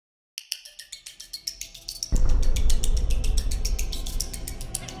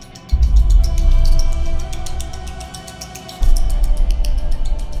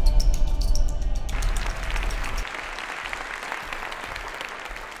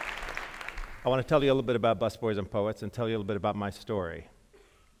I want to tell you a little bit about Busboys and Poets and tell you a little bit about my story.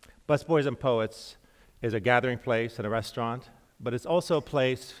 Busboys and Poets is a gathering place and a restaurant, but it's also a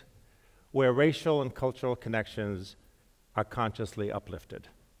place where racial and cultural connections are consciously uplifted.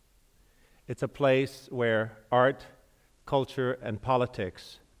 It's a place where art, culture, and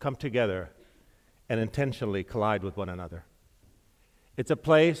politics come together and intentionally collide with one another. It's a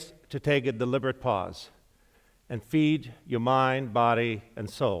place to take a deliberate pause and feed your mind, body, and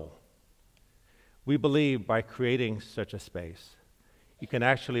soul. We believe by creating such a space, you can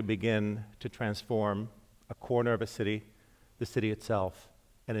actually begin to transform a corner of a city, the city itself,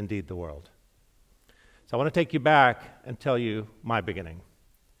 and indeed the world. So I want to take you back and tell you my beginning.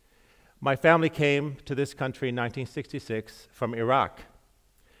 My family came to this country in 1966 from Iraq.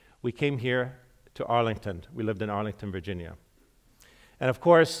 We came here to Arlington. We lived in Arlington, Virginia. And of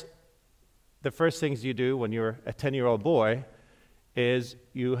course, the first things you do when you're a 10-year-old boy is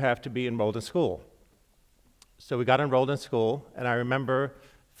you have to be enrolled in school. So we got enrolled in school, and I remember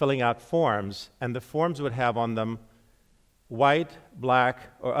filling out forms, and the forms would have on them white, black,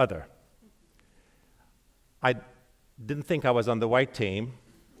 or other. I didn't think I was on the white team,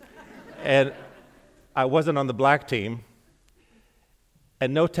 and I wasn't on the black team,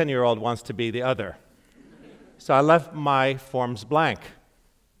 and no 10-year-old wants to be the other. So I left my forms blank.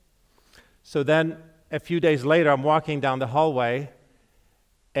 So then, a few days later, I'm walking down the hallway,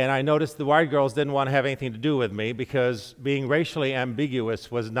 and I noticed the white girls didn't want to have anything to do with me because being racially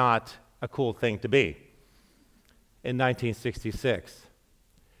ambiguous was not a cool thing to be in 1966.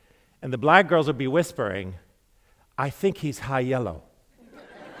 And the black girls would be whispering, "I think he's high yellow."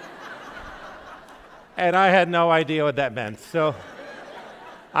 And I had no idea what that meant. So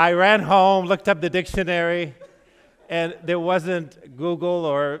I ran home, looked up the dictionary, and there wasn't Google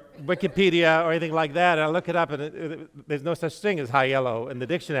or Wikipedia or anything like that. And I looked it up, and there's no such thing as high yellow in the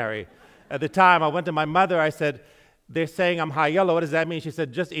dictionary. At the time, I went to my mother. I said, "They're saying I'm high yellow. What does that mean?" She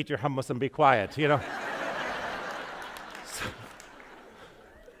said, "Just eat your hummus and be quiet," you know.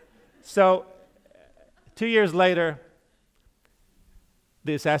 So 2 years later,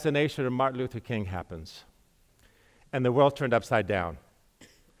 the assassination of Martin Luther King happens, and the world turned upside down.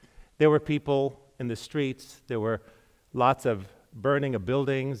 There were people in the streets. There were lots of burning of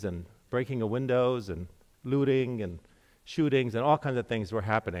buildings and breaking of windows and looting and shootings, and all kinds of things were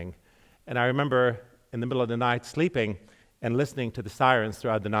happening. And I remember in the middle of the night sleeping and listening to the sirens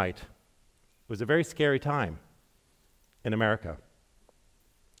throughout the night. It was a very scary time in America.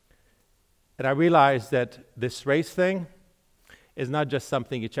 And I realized that this race thing is not just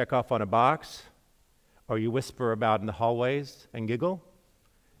something you check off on a box or you whisper about in the hallways and giggle,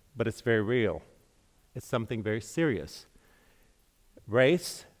 but it's very real. It's something very serious.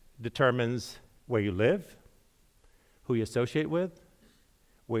 Race determines where you live, who you associate with,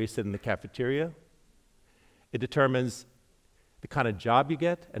 where you sit in the cafeteria. It determines the kind of job you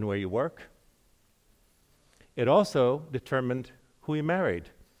get and where you work. It also determined who you married.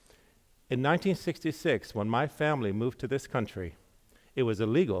 In 1966, when my family moved to this country, it was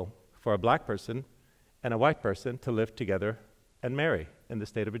illegal for a black person and a white person to live together and marry in the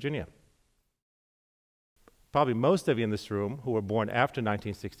state of Virginia. Probably most of you in this room who were born after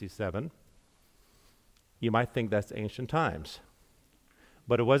 1967, you might think that's ancient times.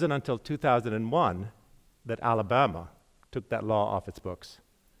 But it wasn't until 2001 that Alabama took that law off its books.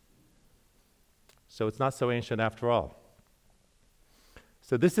 So it's not so ancient after all.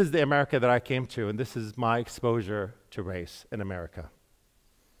 So this is the America that I came to, and this is my exposure to race in America.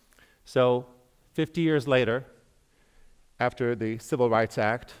 So 50 years later, after the Civil Rights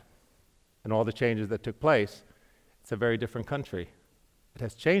Act and all the changes that took place, it's a very different country. It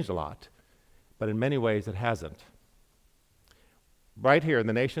has changed a lot, but in many ways it hasn't. Right here in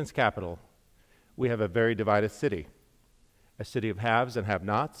the nation's capital, we have a very divided city. A city of haves and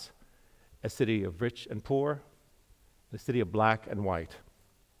have-nots, a city of rich and poor, a city of black and white.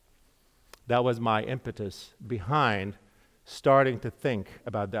 That was my impetus behind starting to think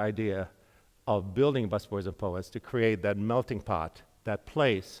about the idea of building Busboys and Poets to create that melting pot, that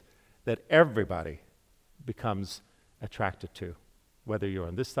place that everybody becomes attracted to. Whether you're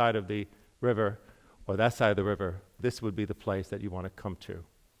on this side of the river or that side of the river, this would be the place that you want to come to.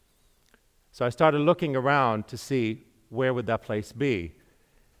 So I started looking around to see where would that place be.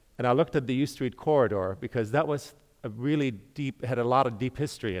 And I looked at the U Street corridor because that was a really deep, had a lot of deep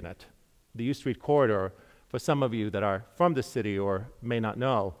history in it. The U Street corridor, for some of you that are from the city or may not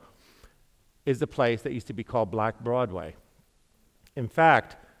know, is the place that used to be called Black Broadway. In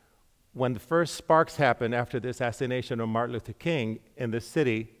fact, when the first sparks happened after the assassination of Martin Luther King in this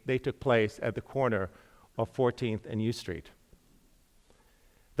city, they took place at the corner of 14th and U Street.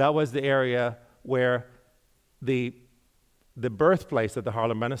 That was the area where the birthplace of the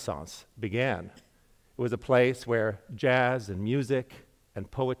Harlem Renaissance began. It was a place where jazz and music and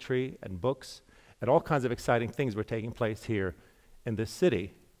poetry and books and all kinds of exciting things were taking place here in this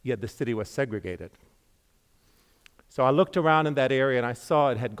city, yet the city was segregated. So I looked around in that area and I saw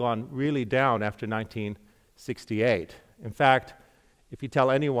it had gone really down after 1968. In fact, if you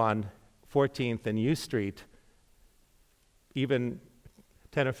tell anyone 14th and U Street, even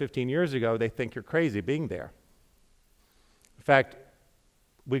 10 or 15 years ago, they think you're crazy being there. In fact,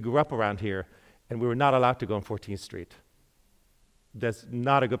 we grew up around here and we were not allowed to go on 14th Street. That's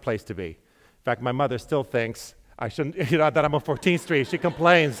not a good place to be. In fact, my mother still thinks I shouldn't, that I'm on 14th Street. She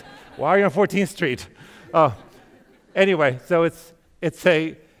complains, why are you on 14th Street? Anyway, so it's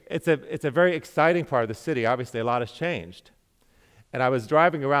a very exciting part of the city. Obviously, a lot has changed. And I was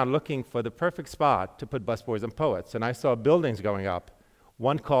driving around looking for the perfect spot to put Busboys and Poets, and I saw buildings going up.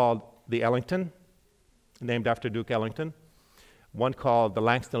 One called the Ellington, named after Duke Ellington. One called the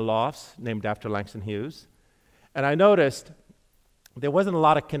Langston Lofts, named after Langston Hughes. And I noticed there wasn't a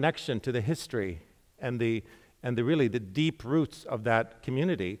lot of connection to the history and the really the deep roots of that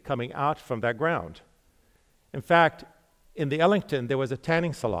community coming out from that ground. In fact, in the Ellington, there was a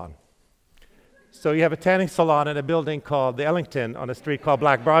tanning salon. So you have a tanning salon in a building called the Ellington on a street called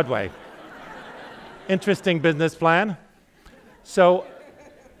Black Broadway. Interesting business plan. So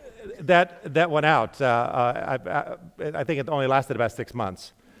that went out. I think it only lasted about 6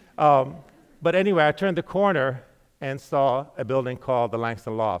 months. But anyway, I turned the corner and saw a building called the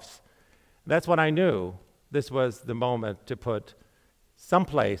Langston Lofts. That's when I knew this was the moment to put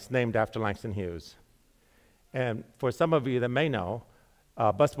someplace named after Langston Hughes. And for some of you that may know,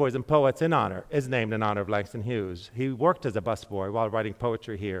 Busboys and Poets is named in honor of Langston Hughes. He worked as a busboy while writing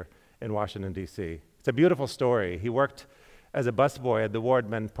poetry here in Washington, D.C. It's a beautiful story. He worked as a busboy at the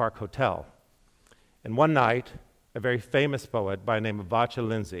Wardman Park Hotel. And one night, a very famous poet by the name of Vacha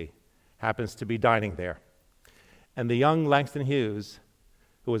Lindsay happens to be dining there. And the young Langston Hughes,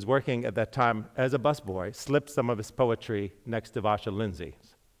 who was working at that time as a busboy, slipped some of his poetry next to Vacha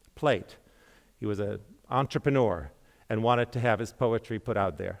Lindsay's plate. He was an entrepreneur and wanted to have his poetry put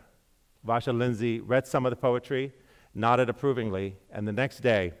out there. Vacha Lindsay read some of the poetry, nodded approvingly, and the next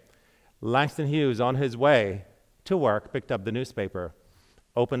day, Langston Hughes, on his way to work, picked up the newspaper,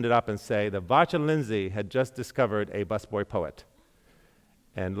 opened it up and said that Vacha Lindsay had just discovered a busboy poet.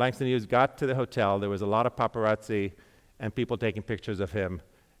 And Langston Hughes got to the hotel. There was a lot of paparazzi and people taking pictures of him.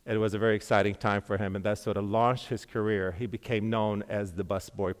 It was a very exciting time for him, and that sort of launched his career. He became known as the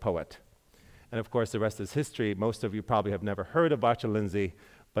busboy poet. And of course, the rest is history. Most of you probably have never heard of Vacha Lindsay,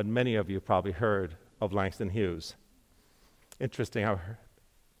 but many of you probably heard of Langston Hughes. Interesting how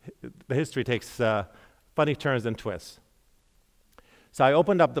the history takes funny turns and twists. So I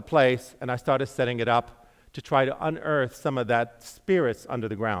opened up the place and I started setting it up to try to unearth some of that spirits under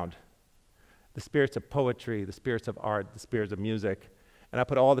the ground. The spirits of poetry, the spirits of art, the spirits of music. And I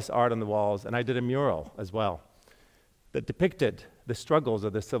put all this art on the walls, and I did a mural as well that depicted the struggles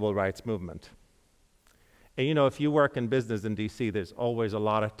of the civil rights movement. And you know, if you work in business in DC, there's always a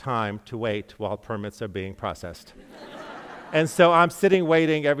lot of time to wait while permits are being processed. And so I'm sitting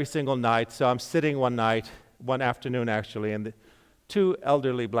waiting every single night. So I'm sitting one night, one afternoon actually, and two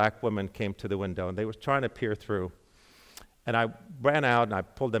elderly black women came to the window, and they were trying to peer through. And I ran out and I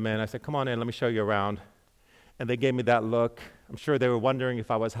pulled them in. I said, come on in, let me show you around. And they gave me that look. I'm sure they were wondering if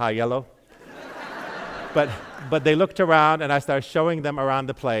I was high yellow. But they looked around and I started showing them around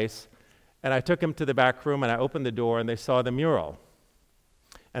the place. And I took them to the back room and I opened the door and they saw the mural.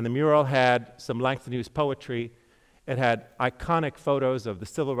 And the mural had some Langston Hughes poetry. It had iconic photos of the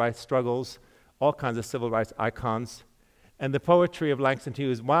civil rights struggles, all kinds of civil rights icons. And the poetry of Langston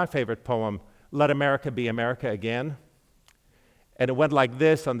Hughes, my favorite poem, Let America Be America Again. And it went like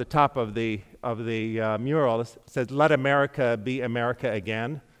this on the top of the mural. It says, let America be America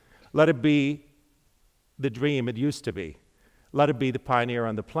again. Let it be the dream it used to be. Let it be the pioneer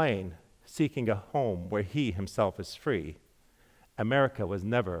on the plain, seeking a home where he himself is free. America was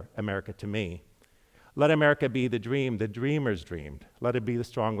never America to me. Let America be the dream the dreamers dreamed. Let it be the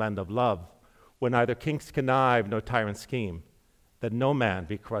strong land of love, where neither kings connive nor tyrants scheme, that no man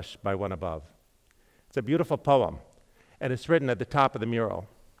be crushed by one above. It's a beautiful poem, and it's written at the top of the mural.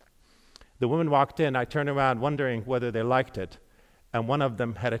 The woman walked in. I turned around wondering whether they liked it, and one of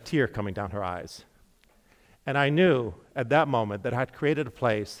them had a tear coming down her eyes. And I knew at that moment that I had created a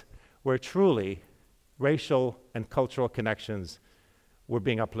place where truly racial and cultural connections were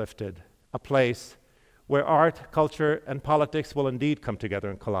being uplifted, a place where art, culture, and politics will indeed come together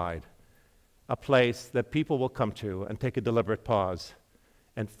and collide, a place that people will come to and take a deliberate pause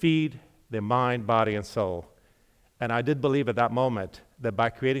and feed their mind, body, and soul. And I did believe at that moment that by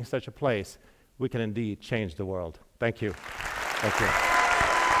creating such a place, we can indeed change the world. Thank you. Thank you.